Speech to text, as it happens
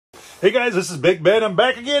Hey guys, this is Big Ben. I'm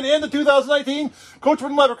back again in the 2019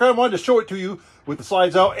 Coachman Leprechaun. Wanted to show it to you with the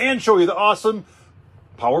slides out and show you the awesome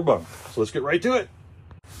power bunk. So let's get right to it.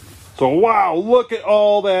 So wow, look at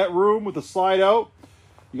all that room with the slide out.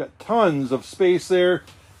 You got tons of space there.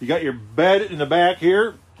 You got your bed in the back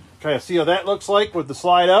here. Kind of see how that looks like with the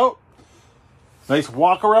slide out. Nice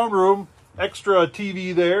walk around room. Extra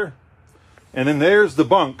TV there. And then there's the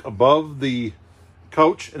bunk above the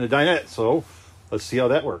couch and the dinette. So let's see how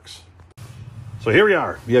that works. So here we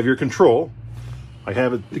are. You have your control. I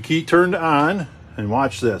have the key turned on, and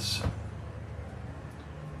watch this.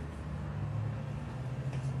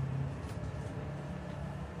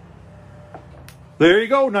 There you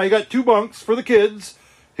go. Now you got two bunks for the kids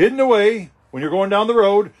hidden away when you're going down the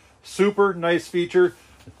road. Super nice feature.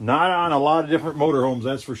 Not on a lot of different motorhomes,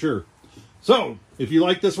 that's for sure. So if you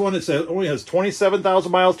like this one, it only has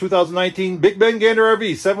 27,000 miles, 2019. Big Ben Gander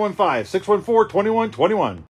RV, 715-614-2121.